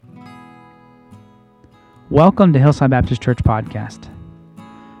Welcome to Hillside Baptist Church Podcast.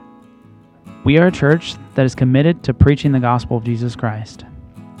 We are a church that is committed to preaching the gospel of Jesus Christ.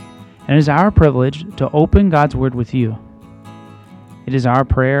 And it is our privilege to open God's Word with you. It is our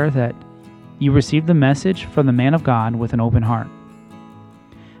prayer that you receive the message from the man of God with an open heart.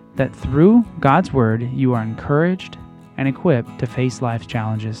 That through God's Word, you are encouraged and equipped to face life's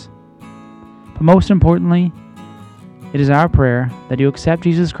challenges. But most importantly, it is our prayer that you accept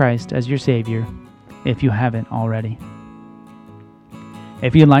Jesus Christ as your Savior if you haven't already.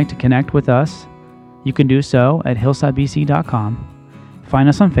 If you'd like to connect with us, you can do so at hillsidebc.com, find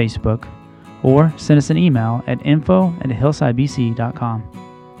us on Facebook, or send us an email at info@hillsidebc.com.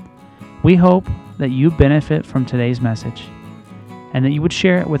 We hope that you benefit from today's message and that you would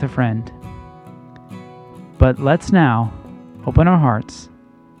share it with a friend. But let's now open our hearts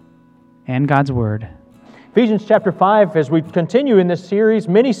and God's Word. Ephesians chapter 5, as we continue in this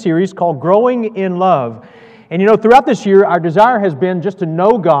mini-series called Growing in Love. And throughout this year, our desire has been just to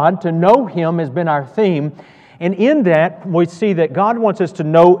know God, to know Him has been our theme. And in that, we see that God wants us to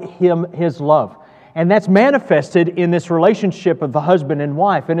know Him, His love. And that's manifested in this relationship of the husband and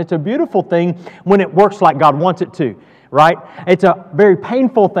wife. And it's a beautiful thing when it works like God wants it to, right? It's a very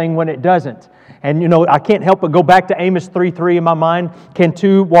painful thing when it doesn't. And I can't help but go back to Amos 3:3 in my mind. Can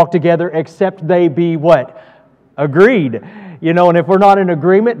two walk together except they be what? Agreed. And if we're not in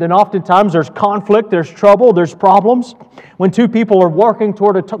agreement, then oftentimes there's conflict, there's trouble, there's problems. When two people are working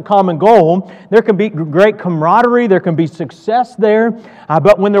toward a common goal, there can be great camaraderie, there can be success there.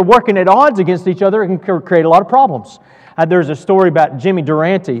 But when they're working at odds against each other, it can create a lot of problems. There's a story about Jimmy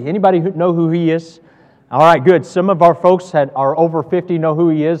Durante. Anybody know who he is? All right, good. Some of our folks are over 50, know who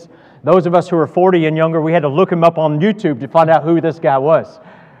he is. Those of us who are 40 and younger, we had to look him up on YouTube to find out who this guy was.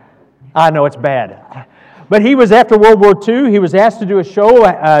 I know it's bad. But he was after World War II. He was asked to do a show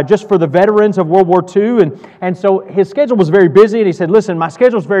just for the veterans of World War II. And so his schedule was very busy. And he said, listen, my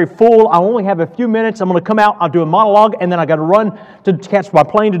schedule's very full. I only have a few minutes. I'm going to come out. I'll do a monologue. And then I got to run to catch my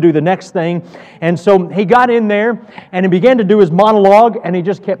plane to do the next thing. And so he got in there and he began to do his monologue. And he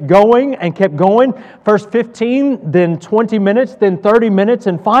just kept going and kept going. First 15, then 20 minutes, then 30 minutes.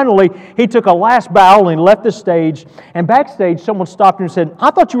 And finally, he took a last bow and he left the stage. And backstage, someone stopped him and said,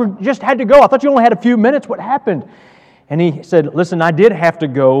 I thought you just had to go. I thought you only had a few minutes. What happened? And he said, listen, I did have to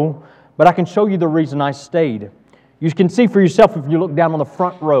go, but I can show you the reason I stayed. You can see for yourself if you look down on the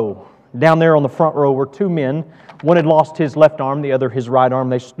front row. Down there on the front row were two men. One had lost his left arm, the other his right arm.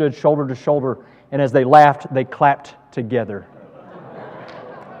 They stood shoulder to shoulder, and as they laughed, they clapped together.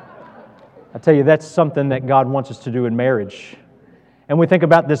 I tell you, that's something that God wants us to do in marriage. And we think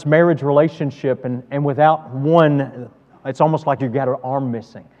about this marriage relationship, and without one, it's almost like you've got an arm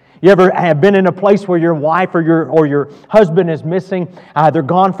missing. You ever have been in a place where your wife or your husband is missing? They're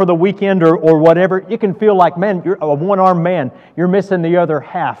gone for the weekend or whatever. You can feel like, man, you're a one-armed man. You're missing the other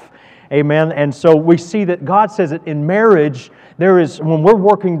half. Amen. And so we see that God says that in marriage, when we're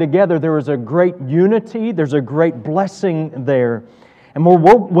working together, there is a great unity. There's a great blessing there. And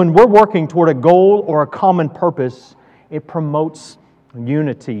when we're working toward a goal or a common purpose, it promotes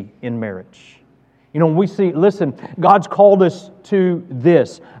unity in marriage. We see, listen, God's called us to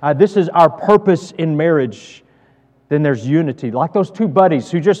this. This is our purpose in marriage. Then there's unity. Like those two buddies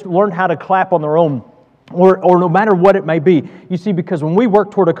who just learned how to clap on their own, or no matter what it may be. You see, because when we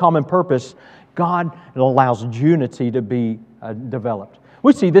work toward a common purpose, God allows unity to be developed.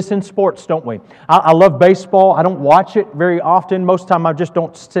 We see this in sports, don't we? I love baseball. I don't watch it very often. Most of the time I just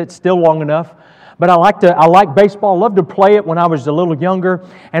don't sit still long enough. But I like baseball. I loved to play it when I was a little younger.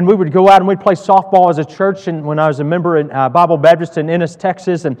 And we would go out and we'd play softball as a church. And when I was a member in Bible Baptist in Ennis,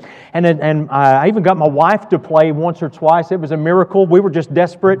 Texas, and I even got my wife to play once or twice. It was a miracle. We were just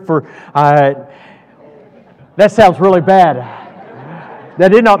desperate for. That sounds really bad.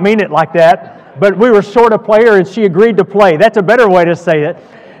 That did not mean it like that. But we were short a player, and she agreed to play. That's a better way to say it.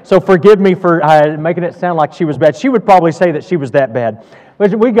 So forgive me for making it sound like she was bad. She would probably say that she was that bad.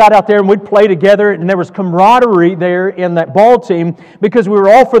 But we got out there and we'd play together, and there was camaraderie there in that ball team because we were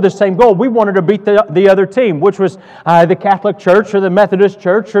all for the same goal. We wanted to beat the other team, which was the Catholic Church or the Methodist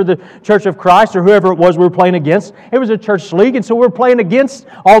Church or the Church of Christ or whoever it was we were playing against. It was a church league, and so we were playing against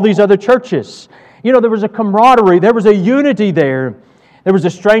all these other churches. There was a camaraderie. There was a unity there. There was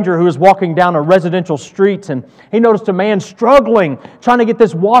a stranger who was walking down a residential street, and he noticed a man struggling, trying to get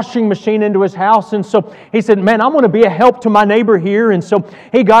this washing machine into his house. And so he said, man, I'm going to be a help to my neighbor here. And so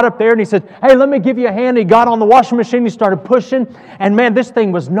he got up there and he said, hey, let me give you a hand. He got on the washing machine, he started pushing, and man, this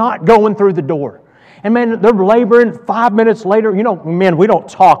thing was not going through the door. And man, they're laboring. 5 minutes later, man, we don't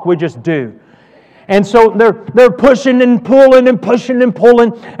talk, we just do. And so they're pushing and pulling and pushing and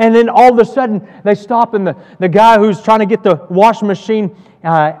pulling, and then all of a sudden they stop, and the guy who's trying to get the washing machine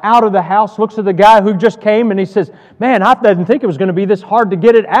out of the house looks at the guy who just came, and he says, "Man, I didn't think it was going to be this hard to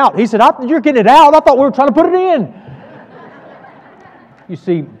get it out." He said, "You're getting it out? I thought we were trying to put it in." You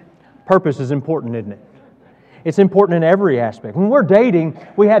see, purpose is important, isn't it? It's important in every aspect. When we're dating,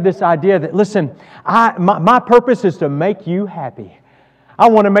 we have this idea that, listen, my purpose is to make you happy. I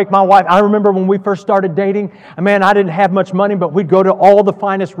want to make my wife. I remember when we first started dating, man, I didn't have much money, but we'd go to all the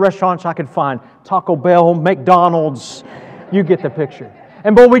finest restaurants I could find. Taco Bell, McDonald's, you get the picture.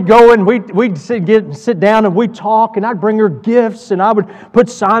 And boy, we'd go and we'd sit down and we'd talk, and I'd bring her gifts, and I would put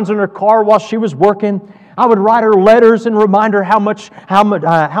signs on her car while she was working. I would write her letters and remind her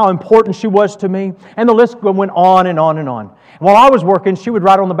how important she was to me. And the list went on and on and on. While I was working, she would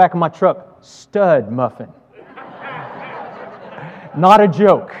write on the back of my truck, "Stud Muffin." Not a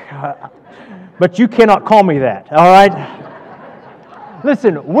joke. But you cannot call me that, all right?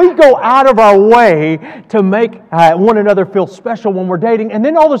 Listen, we go out of our way to make one another feel special when we're dating, and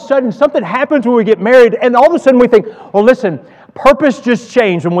then all of a sudden something happens when we get married, and all of a sudden we think, well, listen, purpose just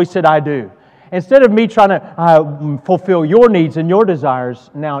changed when we said "I do." Instead of me trying to fulfill your needs and your desires,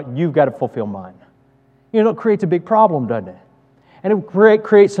 now you've got to fulfill mine. You know, it creates a big problem, doesn't it? And it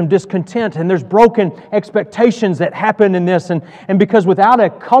creates some discontent, and there's broken expectations that happen in this. And because without a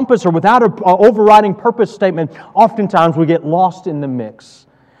compass or without an overriding purpose statement, oftentimes we get lost in the mix.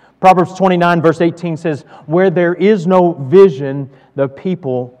 Proverbs 29 verse 18 says, "Where there is no vision, the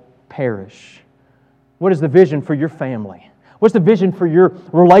people perish." What is the vision for your family? What's the vision for your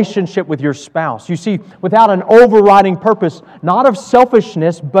relationship with your spouse? You see, without an overriding purpose, not of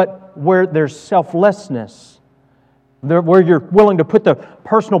selfishness, but where there's selflessness, where you're willing to put the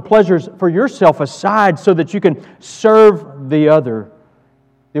personal pleasures for yourself aside so that you can serve the other.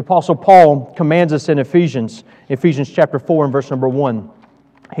 The Apostle Paul commands us in Ephesians chapter 4 and verse number 1.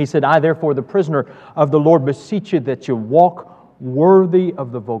 He said, "I therefore, the prisoner of the Lord, beseech you that you walk worthy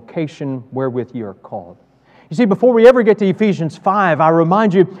of the vocation wherewith you are called." You see, before we ever get to Ephesians 5, I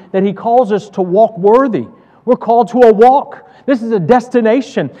remind you that he calls us to walk worthy. We're called to a walk. This is a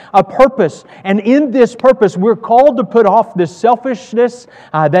destination, a purpose. And in this purpose, we're called to put off this selfishness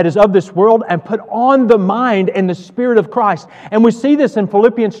that is of this world and put on the mind and the Spirit of Christ. And we see this in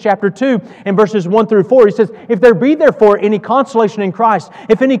Philippians chapter 2 in verses 1 through 4. He says, "If there be therefore any consolation in Christ,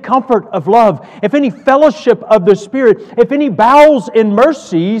 if any comfort of love, if any fellowship of the Spirit, if any bowels and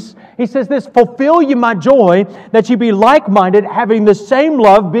mercies," he says this, "fulfill ye my joy, that ye be like-minded, having the same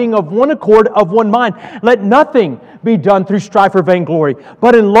love, being of one accord, of one mind. Let nothing be done through strife or vainglory,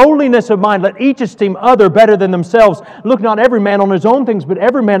 but in lowliness of mind let each esteem other better than themselves. Look not every man on his own things, but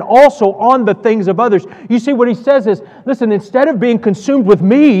every man also on the things of others." You see, what he says is, listen, instead of being consumed with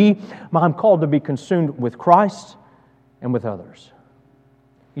me, I'm called to be consumed with Christ and with others.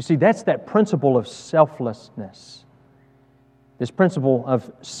 You see, that's that principle of selflessness. This principle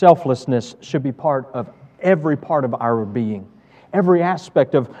of selflessness should be part of every part of our being. Every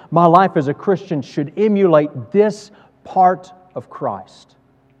aspect of my life as a Christian should emulate this part of Christ.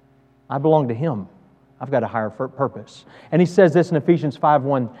 I belong to Him. I've got a higher purpose. And he says this in Ephesians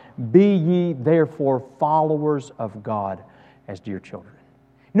 5:1, "Be ye therefore followers of God as dear children."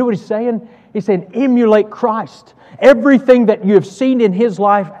 You know what he's saying? He's saying, emulate Christ. Everything that you have seen in His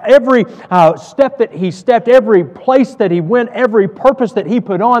life, every step that He stepped, every place that He went, every purpose that He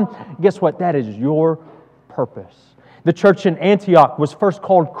put on, guess what? That is your purpose. The church in Antioch was first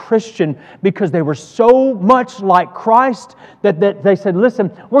called Christian because they were so much like Christ that they said,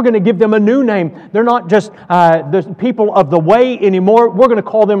 listen, we're going to give them a new name. They're not just the people of the way anymore. We're going to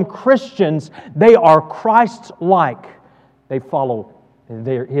call them Christians. They are Christ-like. They follow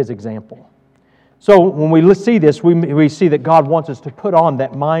His example. So when we see this, we see that God wants us to put on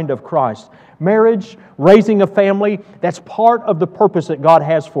that mind of Christ. Marriage, raising a family, that's part of the purpose that God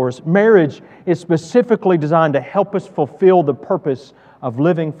has for us. Marriage is specifically designed to help us fulfill the purpose of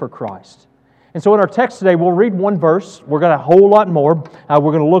living for Christ. And so in our text today, we'll read one verse. We're going to a whole lot more we're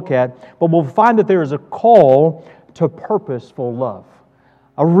going to look at, but we'll find that there is a call to purposeful love.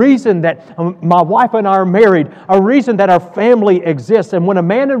 A reason that my wife and I are married, a reason that our family exists. And when a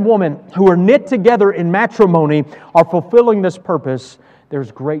man and woman who are knit together in matrimony are fulfilling this purpose,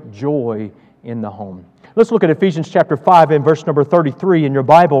 there's great joy in the home. Let's look at Ephesians chapter 5 and verse number 33 in your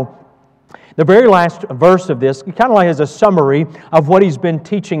Bible. The very last verse of this, kind of like as a summary of what he's been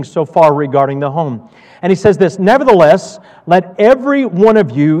teaching so far regarding the home. And he says this, "Nevertheless, let every one of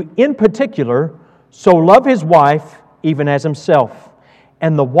you in particular so love his wife even as himself,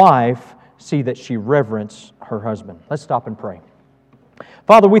 and the wife see that she reverence her husband." Let's stop and pray.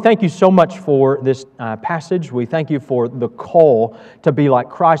 Father, we thank you so much for this passage. We thank you for the call to be like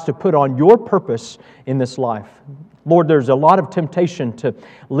Christ, to put on your purpose in this life. Lord, there's a lot of temptation to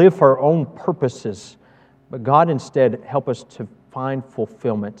live for our own purposes, but God, instead, help us to find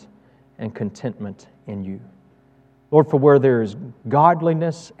fulfillment and contentment in you. Lord, for where there is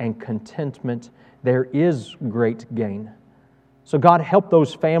godliness and contentment, there is great gain. So God, help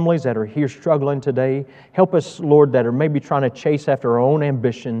those families that are here struggling today. Help us, Lord, that are maybe trying to chase after our own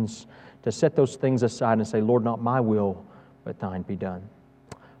ambitions, to set those things aside and say, Lord, not my will, but thine be done.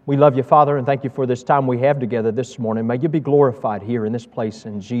 We love you, Father, and thank you for this time we have together this morning. May you be glorified here in this place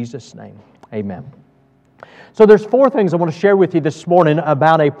in Jesus' name. Amen. So there's 4 things I want to share with you this morning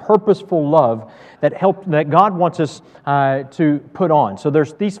about a purposeful love that God wants us to put on. So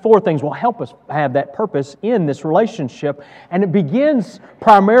there's these 4 things will help us have that purpose in this relationship, and it begins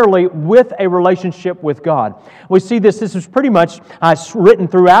primarily with a relationship with God. We see this is pretty much written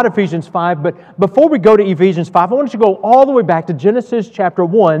throughout Ephesians 5, but before we go to Ephesians 5, I want you to go all the way back to Genesis chapter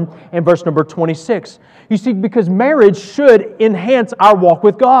 1 and verse number 26. You see, because marriage should enhance our walk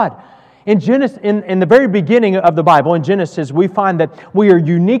with God. In the very beginning of the Bible, in Genesis, we find that we are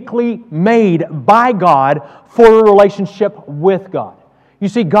uniquely made by God for a relationship with God. You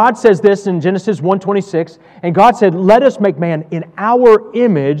see, God says this in Genesis 1:26, and God said, "Let us make man in our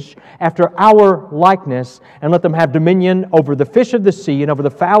image, after our likeness, and let them have dominion over the fish of the sea, and over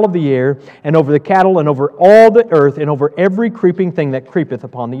the fowl of the air, and over the cattle, and over all the earth, and over every creeping thing that creepeth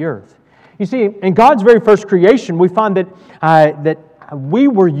upon the earth." You see, in God's very first creation, we find that we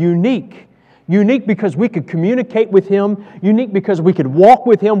were unique. Unique because we could communicate with Him. Unique because we could walk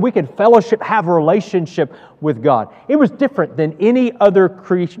with Him. We could fellowship, have a relationship with God. It was different than any other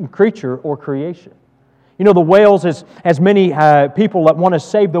creature or creation. You know, the whales, as many people that want to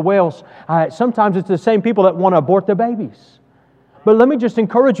save the whales, sometimes it's the same people that want to abort the babies. But let me just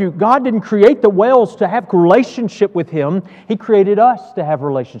encourage you, God didn't create the whales to have a relationship with Him. He created us to have a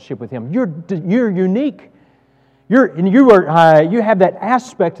relationship with Him. You're unique. You have that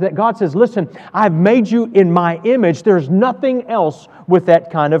aspect that God says, listen, I've made you in my image. There's nothing else with that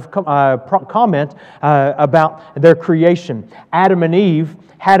kind of comment about their creation. Adam and Eve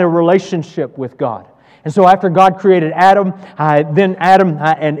had a relationship with God. And so after God created Adam, then Adam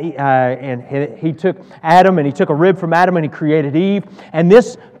and he took Adam and he took a rib from Adam and he created Eve. And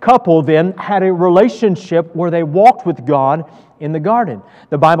this couple then had a relationship where they walked with God in the garden.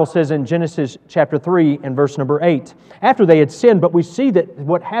 The Bible says in Genesis chapter 3 and verse number 8, after they had sinned, but we see that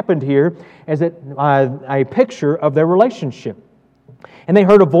what happened here is that a picture of their relationship. And they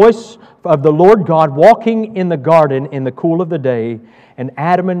heard a voice of the Lord God walking in the garden in the cool of the day, and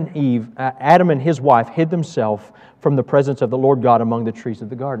Adam and his wife hid themselves from the presence of the Lord God among the trees of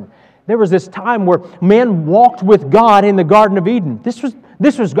the garden. There was this time where men walked with God in the Garden of Eden. This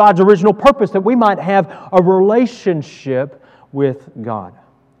was God's original purpose, that we might have a relationship with God.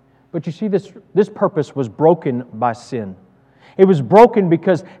 But you see, this purpose was broken by sin. It was broken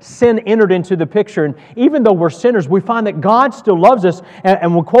because sin entered into the picture. And even though we're sinners, we find that God still loves us.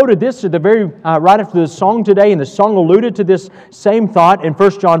 And we quoted this at the very right after the song today, and the song alluded to this same thought in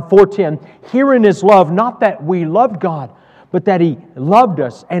 1 John 4:10. Herein is love, not that we loved God, but that He loved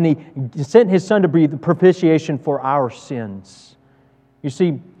us and He sent His Son to be the propitiation for our sins. You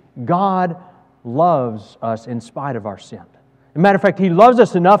see, God loves us in spite of our sin. As a matter of fact, He loves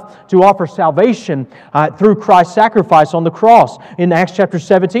us enough to offer salvation through Christ's sacrifice on the cross. In Acts chapter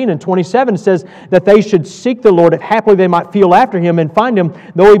 17 and 27, it says that they should seek the Lord, that haply they might feel after Him and find Him,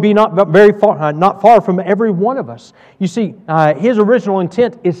 though He be not far from every one of us. You see, His original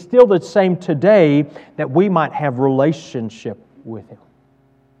intent is still the same today, that we might have relationship with Him.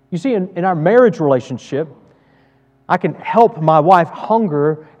 You see, in our marriage relationship, I can help my wife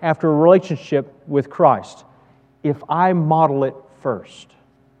hunger after a relationship with Christ if I model it first.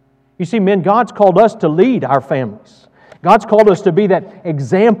 You see, men, God's called us to lead our families. God's called us to be that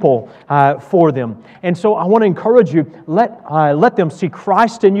example for them. And so I want to encourage you, let them see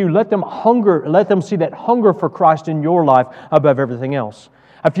Christ in you. Let them see that hunger for Christ in your life above everything else.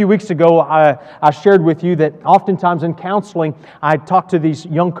 A few weeks ago, I shared with you that oftentimes in counseling, I talk to these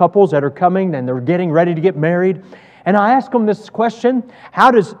young couples that are coming and they're getting ready to get married. And I ask them this question: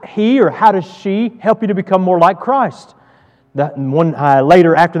 how does he or how does she help you to become more like Christ?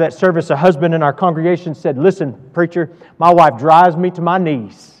 Later after that service, a husband in our congregation said, "Listen, preacher, my wife drives me to my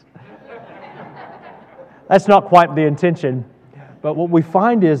knees." That's not quite the intention. But what we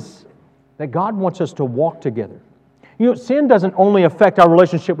find is that God wants us to walk together. You know, sin doesn't only affect our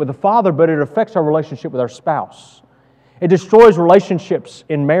relationship with the Father, but it affects our relationship with our spouse. It destroys relationships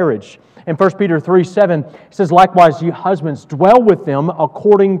in marriage. In 1 Peter 3:7, it says, "Likewise, you husbands, dwell with them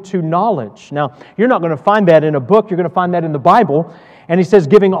according to knowledge." Now, you're not going to find that in a book. You're going to find that in the Bible. And he says,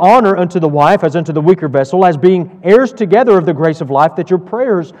 "Giving honor unto the wife as unto the weaker vessel, as being heirs together of the grace of life, that your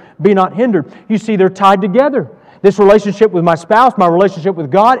prayers be not hindered." You see, they're tied together. This relationship with my spouse, my relationship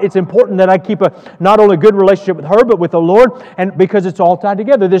with God, it's important that I keep a not only good relationship with her, but with the Lord, and because it's all tied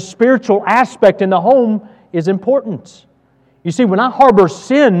together. This spiritual aspect in the home is important. You see, when I harbor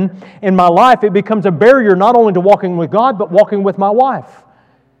sin in my life, it becomes a barrier not only to walking with God, but walking with my wife.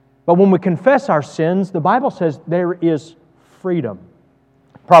 But when we confess our sins, the Bible says there is freedom.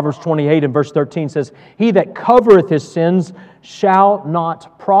 Proverbs 28 and verse 13 says, "He that covereth his sins shall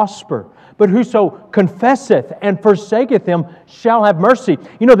not prosper, but whoso confesseth and forsaketh them shall have mercy."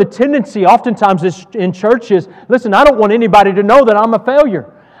 You know, the tendency oftentimes in church is, listen, I don't want anybody to know that I'm a failure.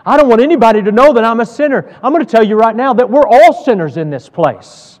 I don't want anybody to know that I'm a sinner. I'm going to tell you right now that we're all sinners in this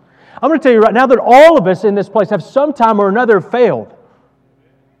place. I'm going to tell you right now that all of us in this place have sometime or another failed.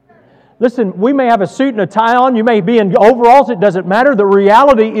 Listen, we may have a suit and a tie on. You may be in overalls. It doesn't matter. The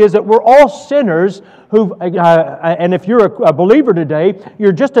reality is that we're all sinners who, and if you're a believer today,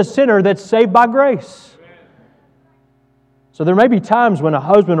 you're just a sinner that's saved by grace. So there may be times when a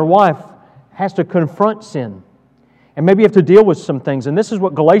husband or wife has to confront sin. And maybe you have to deal with some things. And this is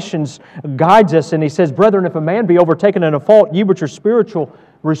what Galatians guides us. And he says, "Brethren, if a man be overtaken in a fault, ye which are spiritual,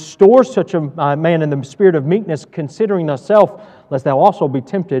 restore such a man in the spirit of meekness, considering thyself, lest thou also be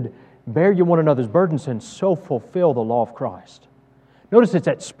tempted. Bear ye one another's burdens, and so fulfill the law of Christ." Notice it's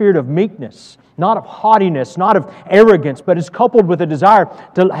that spirit of meekness, not of haughtiness, not of arrogance, but it's coupled with a desire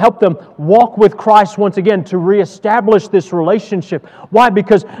to help them walk with Christ once again, to reestablish this relationship. Why?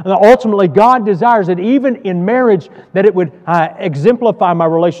 Because ultimately God desires that even in marriage, that it would exemplify my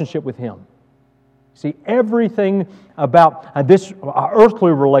relationship with Him. See, everything about this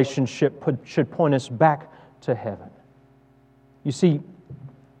earthly relationship should point us back to heaven. You see,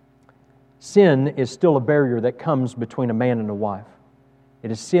 sin is still a barrier that comes between a man and a wife. It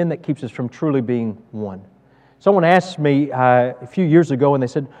is sin that keeps us from truly being one. Someone asked me a few years ago, and they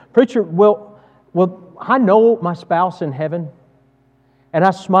said, "Preacher, will I know my spouse in heaven?" And I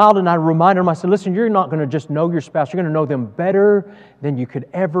smiled and I reminded them, I said, "Listen, you're not going to just know your spouse, you're going to know them better than you could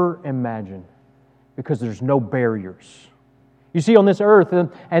ever imagine, because there's no barriers." You see, on this earth,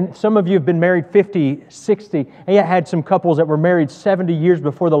 and some of you have been married 50, 60, and yet had some couples that were married 70 years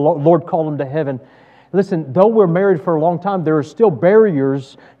before the Lord called them to heaven. Listen, though we're married for a long time, there are still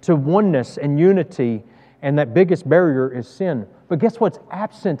barriers to oneness and unity, and that biggest barrier is sin. But guess what's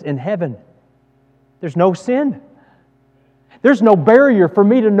absent in heaven? There's no sin. There's no barrier for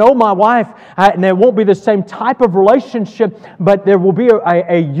me to know my wife, and there won't be the same type of relationship, but there will be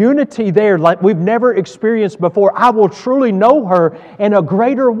a unity there like we've never experienced before. I will truly know her in a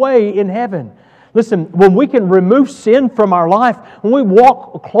greater way in heaven. Listen, when we can remove sin from our life, when we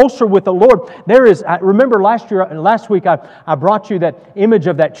walk closer with the Lord, there is, remember last week I brought you that image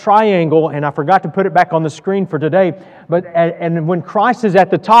of that triangle, and I forgot to put it back on the screen for today. But and when Christ is at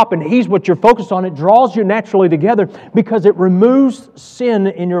the top and He's what you're focused on, it draws you naturally together because it removes sin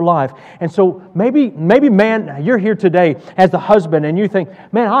in your life. And so maybe man, you're here today as the husband and you think,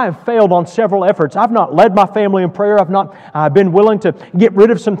 "Man, I have failed on several efforts. I've not led my family in prayer. I've not been willing to get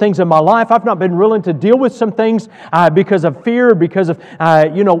rid of some things in my life. I've not been willing to deal with some things because of fear, because of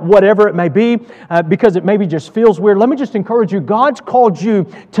whatever it may be, because it maybe just feels weird." Let me just encourage you. God's called you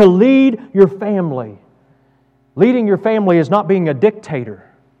to lead your family. Leading your family is not being a dictator.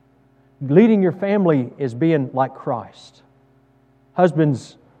 Leading your family is being like Christ.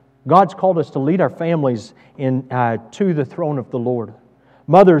 Husbands, God's called us to lead our families to the throne of the Lord.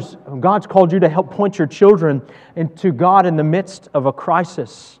 Mothers, God's called you to help point your children into God in the midst of a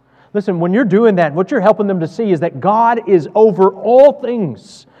crisis. Listen, when you're doing that, what you're helping them to see is that God is over all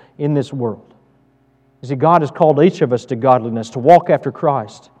things in this world. You see, God has called each of us to godliness, to walk after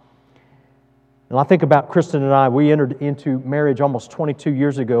Christ. And I think about Kristen and I. We entered into marriage almost 22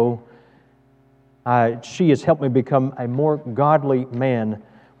 years ago. She has helped me become a more godly man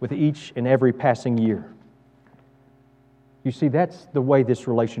with each and every passing year. You see, that's the way this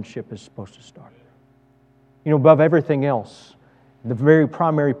relationship is supposed to start. You know, above everything else, the very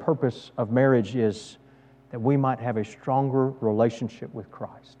primary purpose of marriage is that we might have a stronger relationship with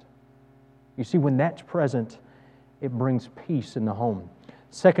Christ. You see, when that's present, it brings peace in the home.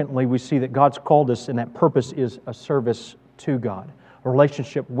 Secondly, we see that God's called us, and that purpose is a service to God. A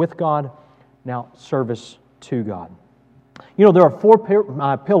relationship with God, now service to God. You know, there are four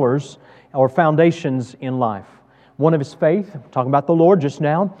pillars or foundations in life. One of is faith, talking about the Lord just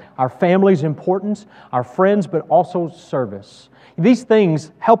now, our family's importance, our friends, but also service. These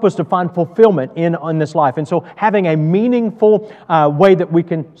things help us to find fulfillment in this life. And so having a meaningful way that we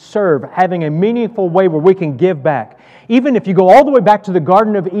can serve, having a meaningful way where we can give back. Even if you go all the way back to the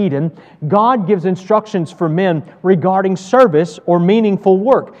Garden of Eden, God gives instructions for men regarding service or meaningful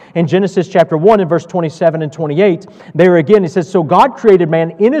work. In Genesis chapter 1 and verse 27 and 28, there again it says, "So God created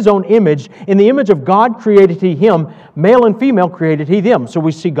man in His own image. In the image of God created He him. Male and female created He them." So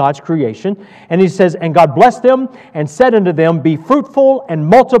we see God's creation. And He says, "And God blessed them and said unto them, Be fruitful and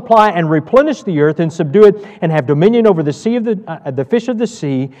multiply and replenish the earth and subdue it and have dominion over the sea of the fish of the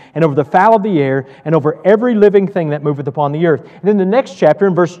sea and over the fowl of the air and over every living thing that moveth upon the earth." And then the next chapter,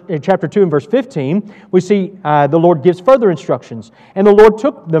 in chapter 2 and verse 15, we see the Lord gives further instructions. "And the Lord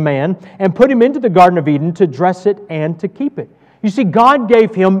took the man and put him into the Garden of Eden to dress it and to keep it." You see, God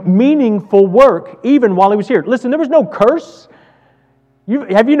gave him meaningful work even while he was here. Listen, there was no curse.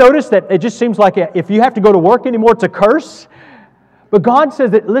 Have you noticed that it just seems like if you have to go to work anymore, it's a curse? But God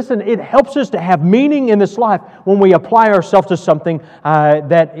says that, listen, it helps us to have meaning in this life when we apply ourselves to something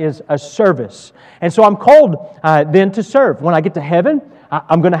that is a service. And so I'm called then to serve. When I get to heaven,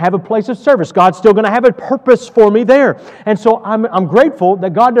 I'm going to have a place of service. God's still going to have a purpose for me there. And so I'm grateful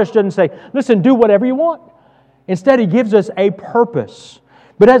that God just doesn't say, listen, do whatever you want. Instead, He gives us a purpose.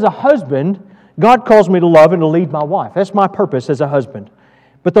 But as a husband, God calls me to love and to lead my wife. That's my purpose as a husband.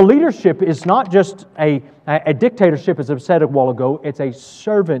 But the leadership is not just a dictatorship, as I said a while ago. It's a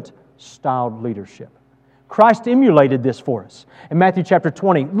servant-styled leadership. Christ emulated this for us. In Matthew chapter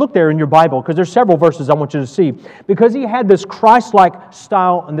 20, look there in your Bible, because there's several verses I want you to see. Because He had this Christ-like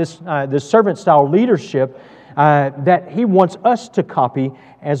style and this servant-style leadership that He wants us to copy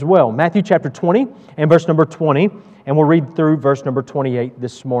as well. Matthew chapter 20 and verse number 20, and we'll read through verse number 28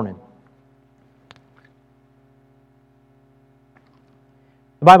 this morning.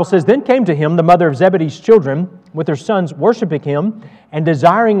 The Bible says, "Then came to Him the mother of Zebedee's children with her sons, worshiping Him, and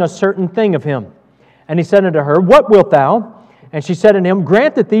desiring a certain thing of Him. And He said unto her, What wilt thou? And she said unto Him,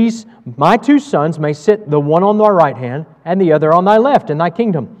 Grant that these my two sons may sit the one on thy right hand, and the other on thy left in thy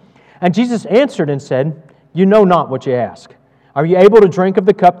kingdom. And Jesus answered and said, You know not what ye ask. Are ye able to drink of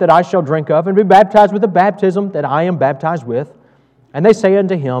the cup that I shall drink of, and be baptized with the baptism that I am baptized with? And they say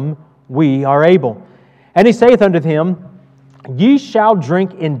unto Him, We are able. And He saith unto them, Ye shall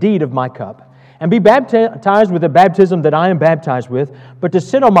drink indeed of my cup, and be baptized with the baptism that I am baptized with, but to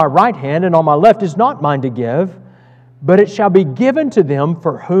sit on my right hand and on my left is not mine to give, but it shall be given to them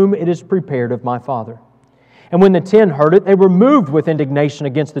for whom it is prepared of my Father. And when the 10 heard it, they were moved with indignation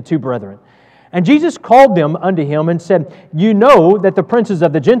against the two brethren. And Jesus called them unto Him and said, You know that the princes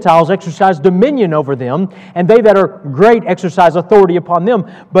of the Gentiles exercise dominion over them, and they that are great exercise authority upon them,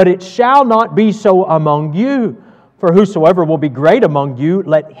 but it shall not be so among you. For whosoever will be great among you,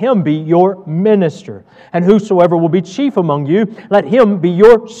 let him be your minister. And whosoever will be chief among you, let him be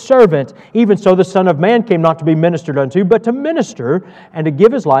your servant. Even so the Son of Man came not to be ministered unto, but to minister, and to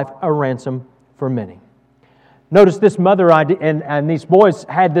give His life a ransom for many." Notice this mother idea, and these boys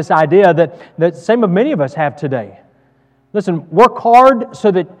had this idea that same of many of us have today. Listen, work hard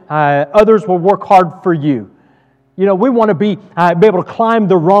so that others will work hard for you. You know, we want to be able to climb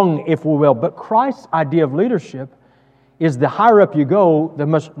the rung, if we will. But Christ's idea of leadership is the higher up you go,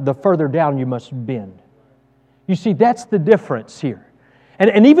 the further down you must bend. You see, that's the difference here.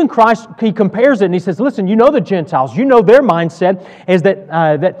 And even Christ, He compares it and He says, listen, you know the Gentiles, you know their mindset is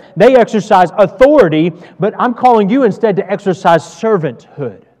that they exercise authority, but I'm calling you instead to exercise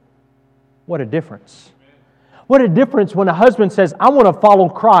servanthood. What a difference. What a difference when a husband says, I want to follow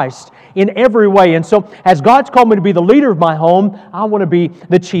Christ in every way. And so as God's called me to be the leader of my home, I want to be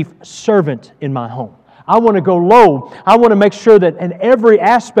the chief servant in my home. I want to go low. I want to make sure that in every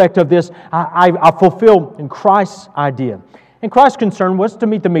aspect of this, I fulfill in Christ's idea. And Christ's concern was to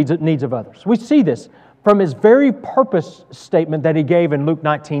meet the needs of others. We see this from His very purpose statement that He gave in Luke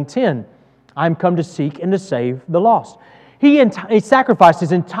 19:10. I am come to seek and to save the lost. He sacrificed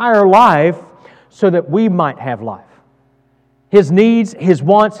His entire life so that we might have life. His needs, His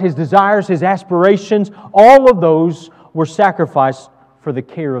wants, His desires, His aspirations, all of those were sacrificed for the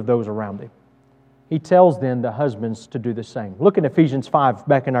care of those around Him. He tells then the husbands to do the same. Look at Ephesians 5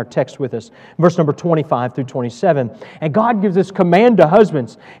 back in our text with us, verse number 25 through 27. And God gives this command to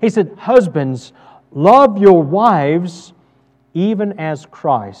husbands. He said, Husbands, love your wives even as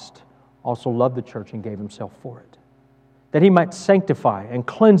Christ also loved the church and gave Himself for it, that He might sanctify and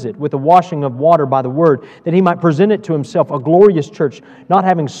cleanse it with the washing of water by the Word, that He might present it to Himself a glorious church, not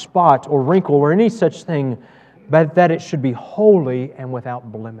having spot or wrinkle or any such thing, but that it should be holy and without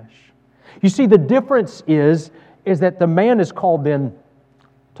blemish. You see, the difference is is that the man is called then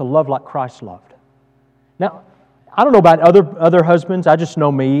to love like Christ loved. Now, I don't know about other husbands, I just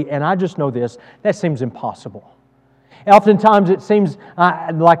know me, and I just know this, that seems impossible. Oftentimes it seems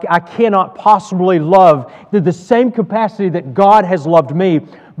like I cannot possibly love to the same capacity that God has loved me,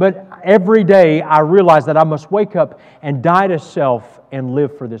 but every day I realize that I must wake up and die to self and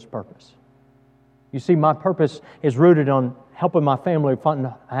live for this purpose. You see, my purpose is rooted on helping my family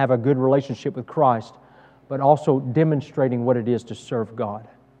have a good relationship with Christ, but also demonstrating what it is to serve God.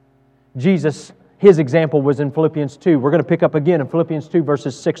 Jesus, His example was in Philippians 2. We're going to pick up again in Philippians 2,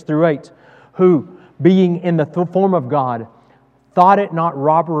 verses 6 through 8. Who, being in the form of God, thought it not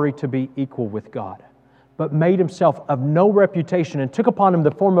robbery to be equal with God, but made Himself of no reputation, and took upon Him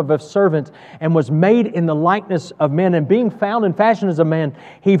the form of a servant, and was made in the likeness of men. And being found in fashion as a man,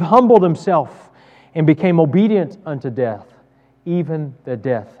 He humbled Himself and became obedient unto death, even the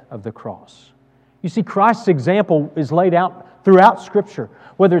death of the cross. You see, Christ's example is laid out throughout Scripture,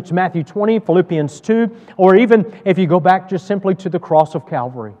 whether it's Matthew 20, Philippians 2, or even if you go back just simply to the cross of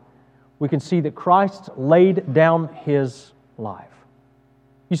Calvary, we can see that Christ laid down His life.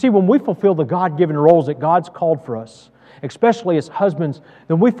 You see, when we fulfill the God-given roles that God's called for us, especially as husbands,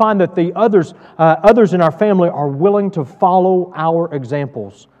 then we find that the others in our family are willing to follow our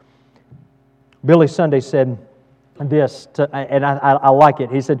examples. Billy Sunday said this, and I like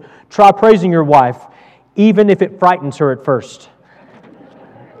it. He said, "Try praising your wife, even if it frightens her at first."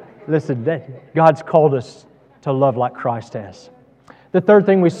 Listen, God's called us to love like Christ has. The third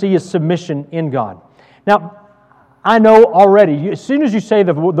thing we see is submission in God. Now, I know already, as soon as you say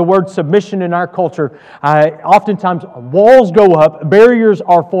the word submission in our culture, oftentimes walls go up, barriers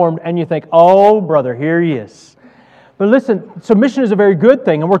are formed, and you think, oh, brother, here he is. But listen, submission is a very good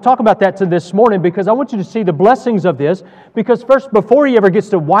thing, and we'll talk about that this morning because I want you to see the blessings of this. Because first, before he ever gets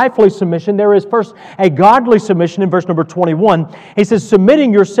to wifely submission, there is first a godly submission in verse number 21. He says,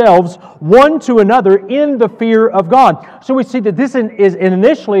 submitting yourselves one to another in the fear of God. So we see that this is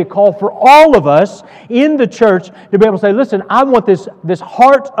initially a call for all of us in the church to be able to say, listen, I want this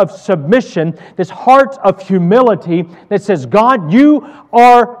heart of submission, this heart of humility that says, God, you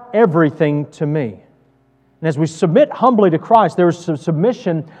are everything to me. And as we submit humbly to Christ, there is some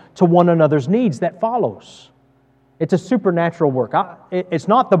submission to one another's needs that follows. It's a supernatural work. It's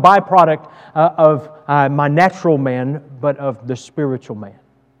not the byproduct of my natural man, but of the spiritual man.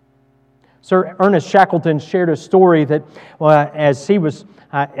 Sir Ernest Shackleton shared a story that as he was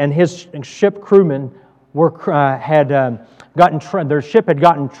and his ship crewmen their ship had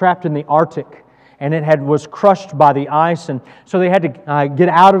gotten trapped in the Arctic, and it was crushed by the ice, and so they had to get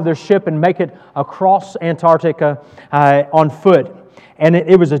out of their ship and make it across Antarctica on foot. And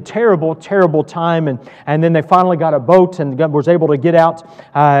it was a terrible, terrible time, and then they finally got a boat and was able to get out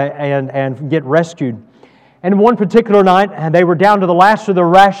and get rescued. And one particular night, they were down to the last of their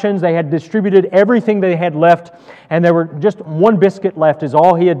rations. They had distributed everything they had left, and there were just one biscuit left is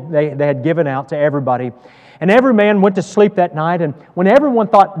all they had given out to everybody. And every man went to sleep that night, and when everyone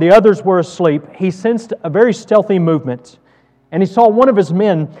thought the others were asleep, he sensed a very stealthy movement. And he saw one of his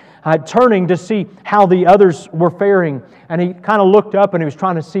men turning to see how the others were faring. And he kind of looked up and he was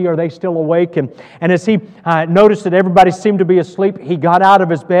trying to see, are they still awake? And as he noticed that everybody seemed to be asleep, he got out of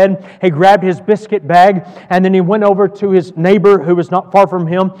his bed, he grabbed his biscuit bag, and then he went over to his neighbor who was not far from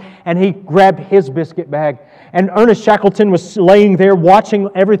him, and he grabbed his biscuit bag. And Ernest Shackleton was laying there watching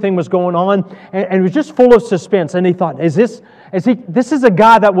everything was going on, and he was just full of suspense. And he thought, this is a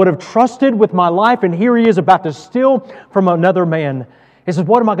guy that would have trusted with my life, and here he is about to steal from another man. He says,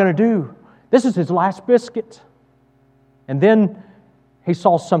 what am I going to do? This is his last biscuit. And then he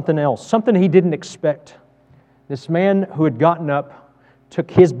saw something else, something he didn't expect. This man who had gotten up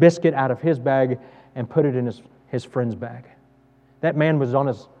took his biscuit out of his bag and put it in his friend's bag. That man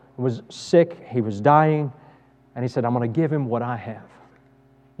was sick, he was dying, and he said, I'm going to give him what I have.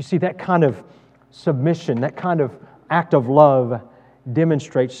 You see, that kind of submission, that kind of act of love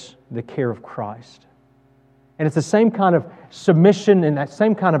demonstrates the care of Christ. And it's the same kind of submission and that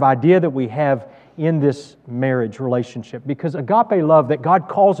same kind of idea that we have in this marriage relationship. Because agape love that God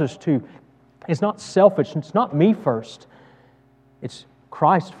calls us to is not selfish. It's not me first. It's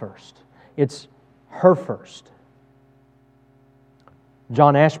Christ first. It's her first.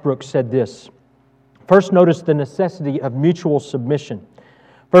 John Ashbrook said this. First, notice the necessity of mutual submission.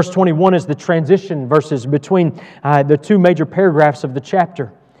 Verse 21 is the transition verses between the two major paragraphs of the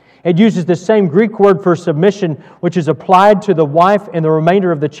chapter. It uses the same Greek word for submission, which is applied to the wife in the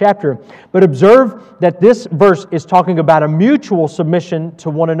remainder of the chapter. But observe that this verse is talking about a mutual submission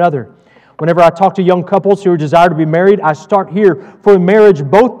to one another. Whenever I talk to young couples who desire to be married, I start here. For in marriage,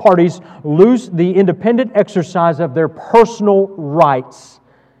 both parties lose the independent exercise of their personal rights.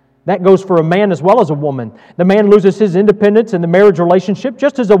 That goes for a man as well as a woman. The man loses his independence in the marriage relationship,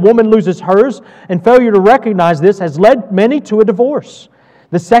 just as a woman loses hers, and failure to recognize this has led many to a divorce.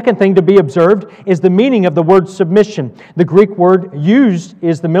 The second thing to be observed is the meaning of the word submission. The Greek word used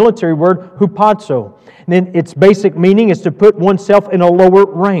is the military word hupazo. And then its basic meaning is to put oneself in a lower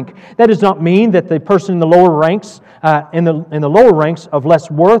rank. That does not mean that the person in the lower ranks, in the lower ranks of less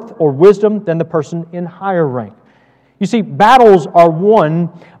worth or wisdom than the person in higher rank. You see, battles are won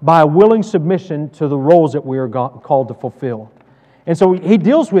by a willing submission to the roles that we are called to fulfill. And so he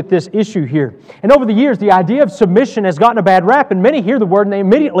deals with this issue here. And over the years, the idea of submission has gotten a bad rap, and many hear the word and they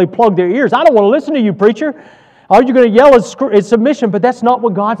immediately plug their ears. I don't want to listen to you, preacher. All you're going to yell is submission, but that's not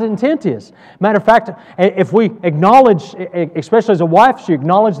what God's intent is. Matter of fact, if we acknowledge, especially as a wife, she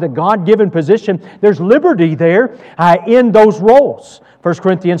acknowledges the God-given position, there's liberty there in those roles. 1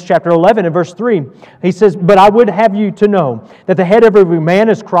 Corinthians chapter 11 and verse 3, he says, "But I would have you to know that the head of every man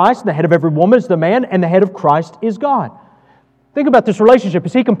is Christ, and the head of every woman is the man, and the head of Christ is God." Think about this relationship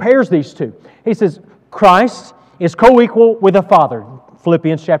as he compares these two. He says, Christ is co-equal with the Father.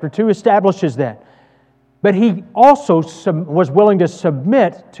 Philippians chapter 2 establishes that. But he also was willing to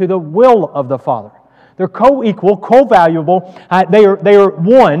submit to the will of the Father. They're co-equal, co-valuable. They are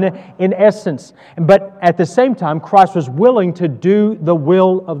one in essence. But at the same time, Christ was willing to do the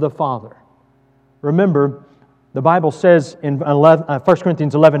will of the Father. Remember, the Bible says in 1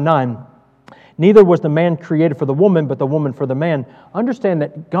 Corinthians 11:9, "Neither was the man created for the woman, but the woman for the man." Understand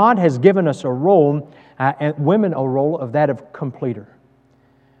that God has given us a role, and women a role of that of completer.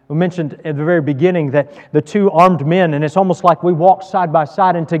 We mentioned at the very beginning that the two armed men, and it's almost like we walk side by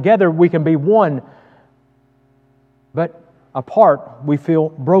side, and together we can be one. But apart, we feel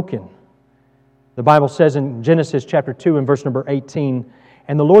broken. The Bible says in Genesis chapter 2 and verse number 18,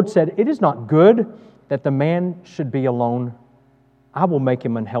 "And the Lord said, It is not good that the man should be alone. I will make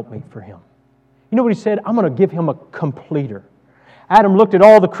him an helpmate for him." You know what he said? I'm going to give him a completer. Adam looked at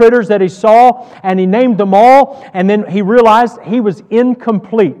all the critters that he saw, and he named them all, and then he realized he was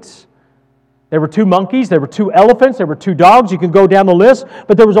incomplete. There were 2 monkeys, there were 2 elephants, there were 2 dogs. You can go down the list,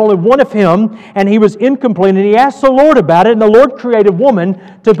 but there was only one of him, and he was incomplete. And he asked the Lord about it, and the Lord created woman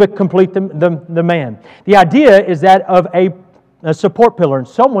to complete the man. The idea is that of a support pillar, and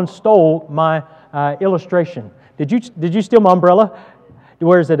someone stole my illustration. Did you steal my umbrella?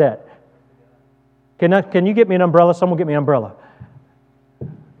 Where is it at? Can you get me an umbrella? Someone get me an umbrella.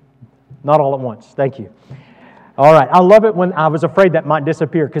 Not all at once. Thank you. All right. I love it when I was afraid that might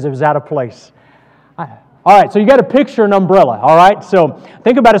disappear because it was out of place. All right. So you got to picture an umbrella. All right. So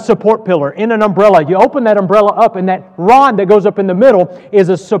think about a support pillar in an umbrella. You open that umbrella up, and that rod that goes up in the middle is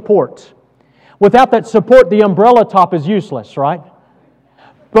a support. Without that support, the umbrella top is useless, right?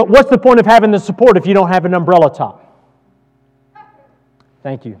 But what's the point of having the support if you don't have an umbrella top?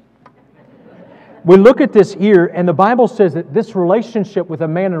 Thank you. We look at this here, and the Bible says that this relationship with a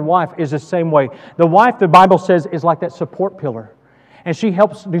man and wife is the same way. The wife, the Bible says, is like that support pillar. And she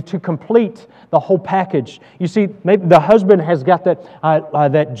helps to complete the whole package. You see, maybe the husband has got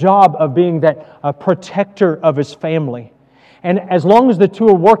that job of being that protector of his family. And as long as the two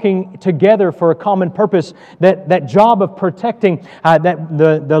are working together for a common purpose, that job of protecting, that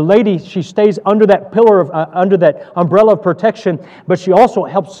the lady, she stays under that pillar, under that umbrella of protection, but she also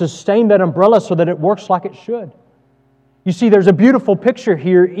helps sustain that umbrella so that it works like it should. You see, there's a beautiful picture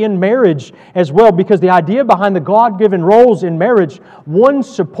here in marriage as well, because the idea behind the God-given roles in marriage, one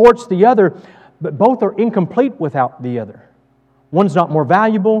supports the other, but both are incomplete without the other. One's not more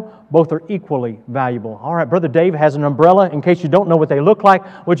valuable, both are equally valuable. All right, Brother Dave has an umbrella. In case you don't know what they look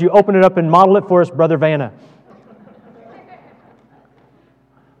like, would you open it up and model it for us, Brother Vanna?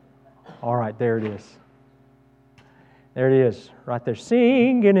 All right, there it is. There it is, right there,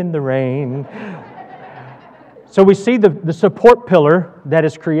 singing in the rain. So we see the support pillar that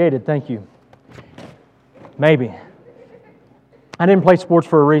is created. Thank you. Maybe. I didn't play sports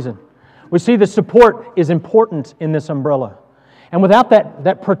for a reason. We see the support is important in this umbrella. And without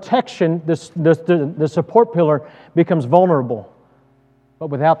that protection, the support pillar becomes vulnerable. But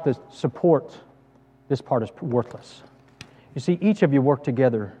without the support, this part is worthless. You see, each of you work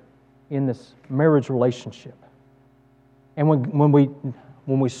together in this marriage relationship. And when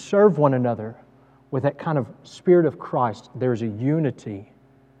we serve one another with that kind of spirit of Christ, there's a unity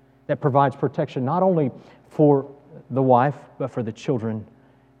that provides protection not only for the wife, but for the children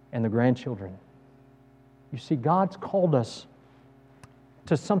and the grandchildren. You see, God's called us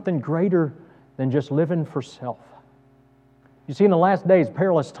to something greater than just living for self. You see, in the last days,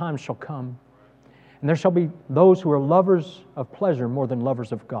 perilous times shall come. And there shall be those who are lovers of pleasure more than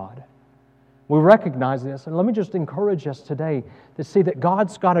lovers of God. We recognize this, and let me just encourage us today to see that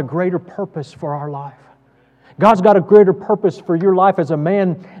God's got a greater purpose for our life. God's got a greater purpose for your life as a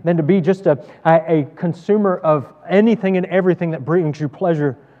man than to be just a consumer of anything and everything that brings you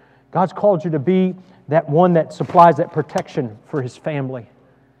pleasure. God's called you to be that one that supplies that protection for His family.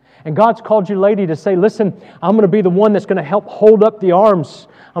 And God's called you, lady, to say, listen, I'm going to be the one that's going to help hold up the arms.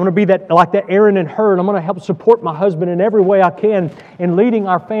 I'm going to be like that Aaron and Hur, and I'm going to help support my husband in every way I can in leading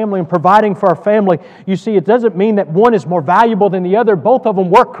our family and providing for our family. You see, it doesn't mean that one is more valuable than the other. Both of them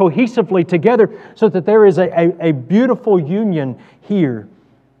work cohesively together so that there is a beautiful union here.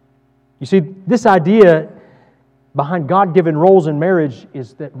 You see, this idea behind God-given roles in marriage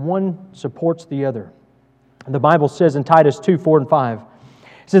is that one supports the other. And the Bible says in Titus 2, 4 and 5,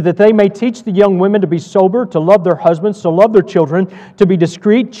 it says that they may teach the young women to be sober, to love their husbands, to love their children, to be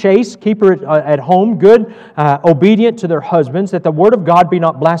discreet, chaste, keeper at home, good, obedient to their husbands, that the word of God be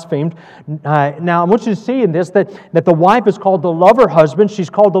not blasphemed. Now, I want you to see in this that the wife is called to love her husband, she's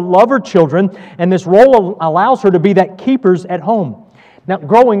called to love her children, and this role allows her to be that keepers at home. Now,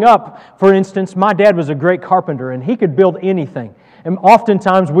 growing up, for instance, my dad was a great carpenter, and he could build anything. And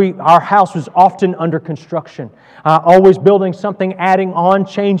oftentimes, our house was often under construction. Always building something, adding on,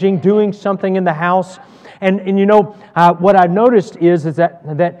 changing, doing something in the house. And you know, what I noticed is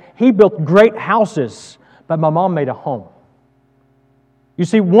that he built great houses, but my mom made a home. You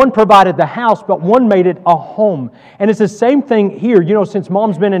see, one provided the house, but one made it a home. And it's the same thing here. You know, since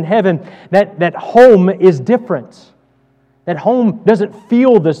Mom's been in heaven, that home is different. That home doesn't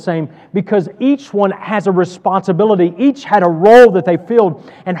feel the same because each one has a responsibility. Each had a role that they filled,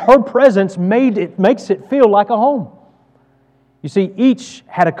 and her presence makes it feel like a home. You see, each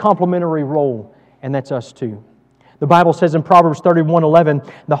had a complementary role, and that's us too. The Bible says in Proverbs 31:11,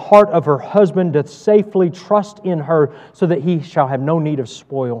 the heart of her husband doth safely trust in her, so that he shall have no need of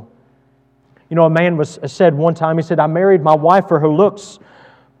spoil. You know, a man said one time, he said, I married my wife for her looks,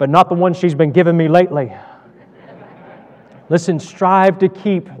 but not the one she's been giving me lately. Listen, strive to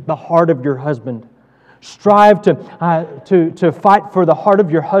keep the heart of your husband. Strive to fight for the heart of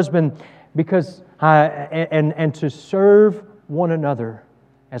your husband because and to serve one another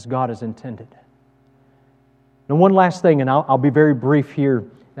as God has intended. Now, one last thing, and I'll be very brief here.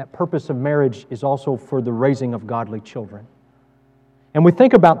 That purpose of marriage is also for the raising of godly children. And we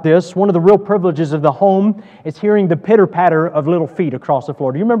think about this, one of the real privileges of the home is hearing the pitter-patter of little feet across the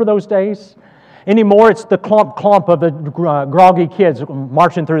floor. Do you remember those days? Anymore, it's the clomp of the groggy kids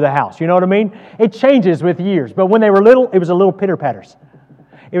marching through the house. You know what I mean? It changes with years. But when they were little, it was a little pitter-patters.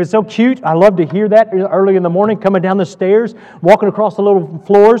 It was so cute. I love to hear that early in the morning, coming down the stairs, walking across the little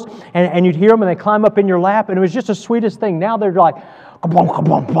floors, and you'd hear them, and they climb up in your lap, and it was just the sweetest thing. Now they're like,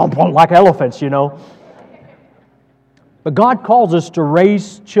 like elephants, you know. But God calls us to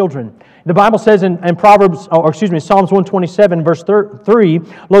raise children. The Bible says in Psalms 127, verse 3,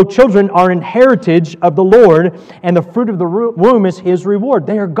 lo, children are an heritage of the Lord, and the fruit of the womb is His reward.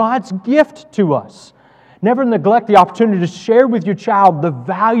 They are God's gift to us. Never neglect the opportunity to share with your child the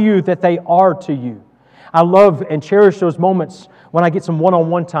value that they are to you. I love and cherish those moments when I get some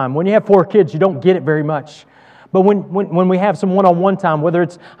one-on-one time. When you have 4 kids, you don't get it very much. But when we have some one-on-one time, whether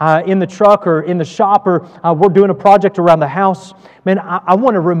it's in the truck or in the shop or we're doing a project around the house, man, I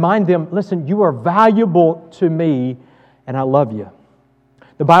want to remind them, listen, you are valuable to me and I love you.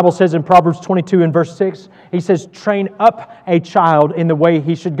 The Bible says in Proverbs 22 and verse 6, He says, train up a child in the way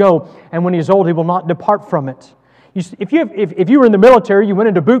he should go, and when he is old, he will not depart from it. If you were in the military, you went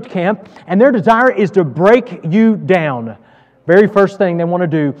into boot camp, and their desire is to break you down. Very first thing they want to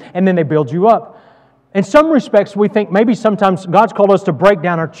do, and then they build you up. In some respects, we think maybe sometimes God's called us to break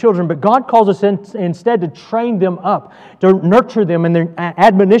down our children, but God calls us instead to train them up, to nurture them in the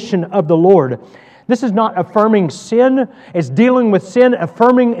admonition of the Lord. This is not affirming sin, it's dealing with sin,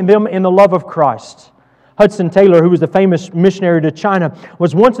 affirming them in the love of Christ. Hudson Taylor, who was the famous missionary to China,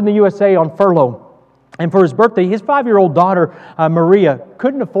 was once in the USA on furlough. And for his birthday, his 5-year-old daughter, Maria,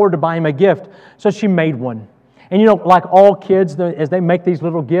 couldn't afford to buy him a gift, so she made one. And you know, like all kids, as they make these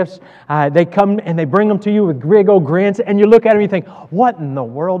little gifts, they come and they bring them to you with big old grins, and you look at them and you think, what in the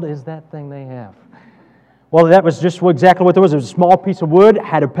world is that thing they have? Well, that was just exactly what there was. It was a small piece of wood,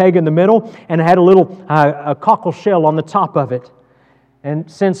 had a peg in the middle, and it had a little a cockle shell on the top of it. And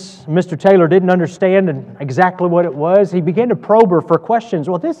since Mr. Taylor didn't understand exactly what it was, he began to probe her for questions.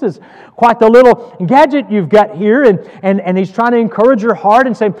 Well, this is quite the little gadget you've got here. And he's trying to encourage her heart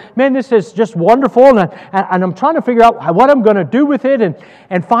and say, man, this is just wonderful. And I'm trying to figure out what I'm going to do with it.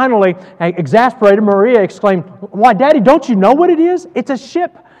 And finally, exasperated, Maria exclaimed, why, Daddy, don't you know what it is? It's a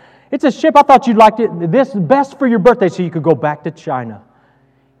ship. It's a ship. I thought you'd like it. This is best for your birthday so you could go back to China.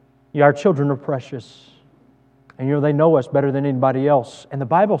 Yeah, our children are precious. And they know us better than anybody else. And the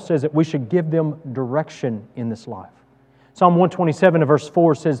Bible says that we should give them direction in this life. Psalm 127 verse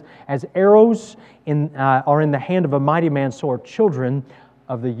 4 says, as arrows are in the hand of a mighty man, so are children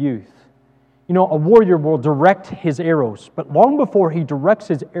of the youth. A warrior will direct his arrows. But long before he directs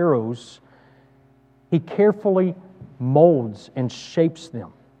his arrows, he carefully molds and shapes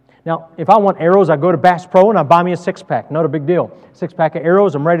them. Now, if I want arrows, I go to Bass Pro and I buy me a 6-pack. Not a big deal. 6-pack of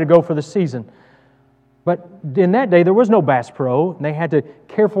arrows, I'm ready to go for the season. But in that day, there was no Bass Pro. And they had to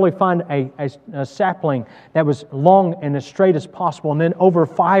carefully find a sapling that was long and as straight as possible. And then over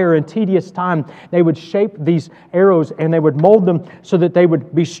fire and tedious time, they would shape these arrows and they would mold them so that they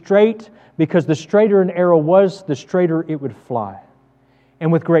would be straight, because the straighter an arrow was, the straighter it would fly.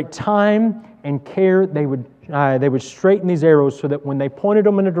 And with great time and care, they would straighten these arrows so that when they pointed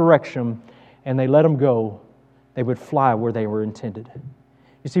them in a direction and they let them go, they would fly where they were intended.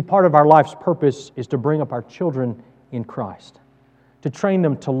 You see, part of our life's purpose is to bring up our children in Christ, to train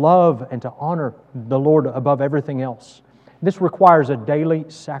them to love and to honor the Lord above everything else. This requires a daily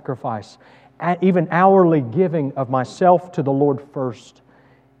sacrifice, even hourly giving of myself to the Lord first,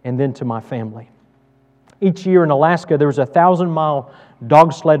 and then to my family. Each year in Alaska, there's a 1,000-mile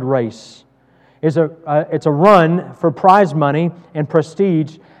dog sled race. It's a run for prize money and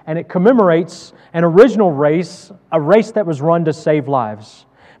prestige, and it commemorates an original race, a race that was run to save lives.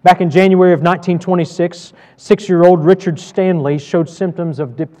 Back in January of 1926, 6-year-old Richard Stanley showed symptoms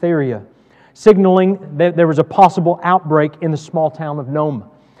of diphtheria, signaling that there was a possible outbreak in the small town of Nome.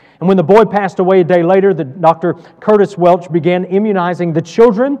 And when the boy passed away a day later, Dr. Curtis Welch began immunizing the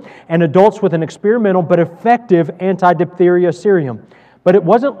children and adults with an experimental but effective anti-diphtheria serum. But it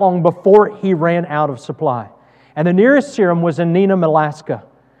wasn't long before he ran out of supply. And the nearest serum was in Bingham, Alaska,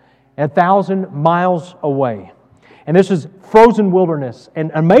 1,000 miles away. And this is frozen wilderness.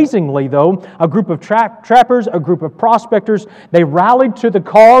 And amazingly, though, a group of trappers, a group of prospectors, they rallied to the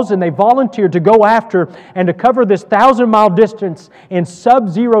cause and they volunteered to go after and to cover this 1,000-mile distance in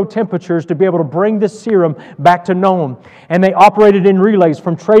sub-zero temperatures to be able to bring this serum back to Nome. And they operated in relays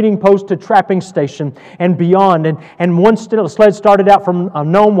from trading post to trapping station and beyond. And one sled started out from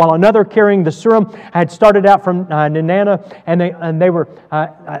Nome, while another carrying the serum had started out from Nenana. And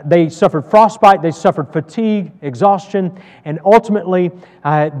they suffered frostbite, they suffered fatigue, exhaustion, and ultimately,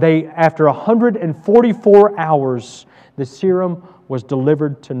 after 144 hours, the serum was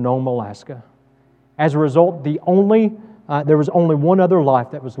delivered to Nome, Alaska. As a result, there was only one other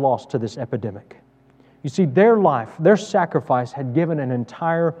life that was lost to this epidemic. You see, their life, their sacrifice had given an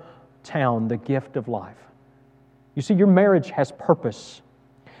entire town the gift of life. You see, your marriage has purpose.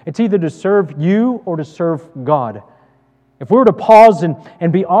 It's either to serve you or to serve God. If we were to pause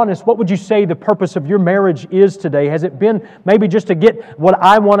and be honest, what would you say the purpose of your marriage is today? Has it been maybe just to get what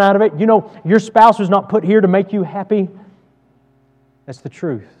I want out of it? Your spouse was not put here to make you happy. That's the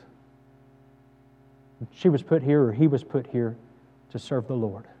truth. She was put here, or he was put here to serve the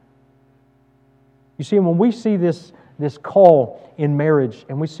Lord. You see, when we see this call in marriage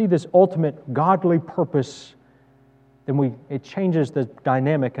and we see this ultimate godly purpose, then it changes the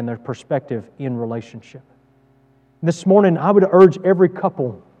dynamic and the perspective in relationship. This morning, I would urge every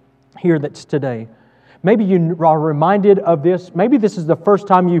couple here that's today. Maybe you are reminded of this. Maybe this is the first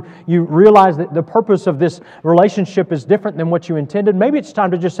time you realize that the purpose of this relationship is different than what you intended. Maybe it's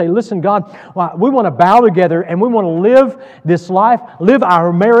time to just say, listen, God, we want to bow together and we want to live this life, live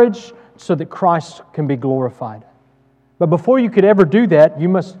our marriage so that Christ can be glorified. But before you could ever do that, you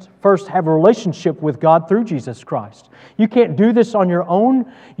must first have a relationship with God through Jesus Christ. You can't do this on your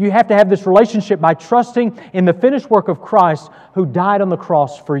own. You have to have this relationship by trusting in the finished work of Christ who died on the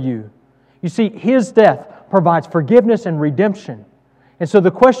cross for you. You see, His death provides forgiveness and redemption. And so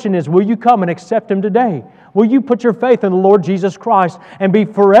the question is, will you come and accept Him today? Will you put your faith in the Lord Jesus Christ and be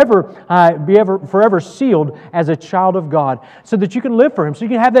forever sealed as a child of God so that you can live for Him, so you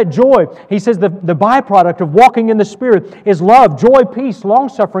can have that joy? He says the byproduct of walking in the Spirit is love, joy, peace,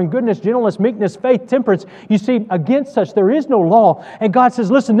 long-suffering, goodness, gentleness, meekness, faith, temperance. You see, against such there is no law. And God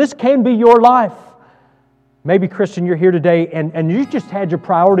says, listen, this can be your life. Maybe, Christian, you're here today and you just had your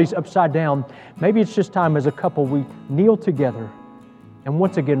priorities upside down. Maybe it's just time as a couple we kneel together and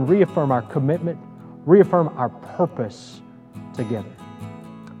once again reaffirm our commitment, reaffirm our purpose together.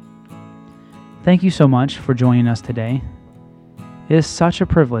 Thank you so much for joining us today. It is such a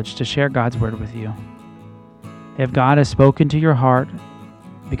privilege to share God's Word with you. If God has spoken to your heart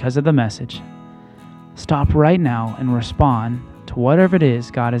because of the message, stop right now and respond to whatever it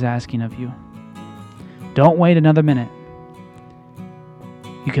is God is asking of you. Don't wait another minute.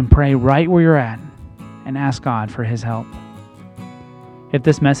 You can pray right where you're at and ask God for His help. If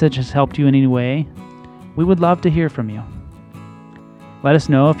this message has helped you in any way, we would love to hear from you. Let us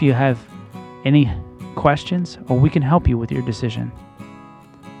know if you have any questions or we can help you with your decision.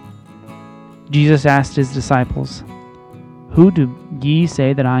 Jesus asked His disciples, "Who do ye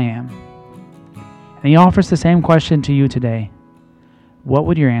say that I am?" And He offers the same question to you today. What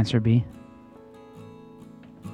would your answer be?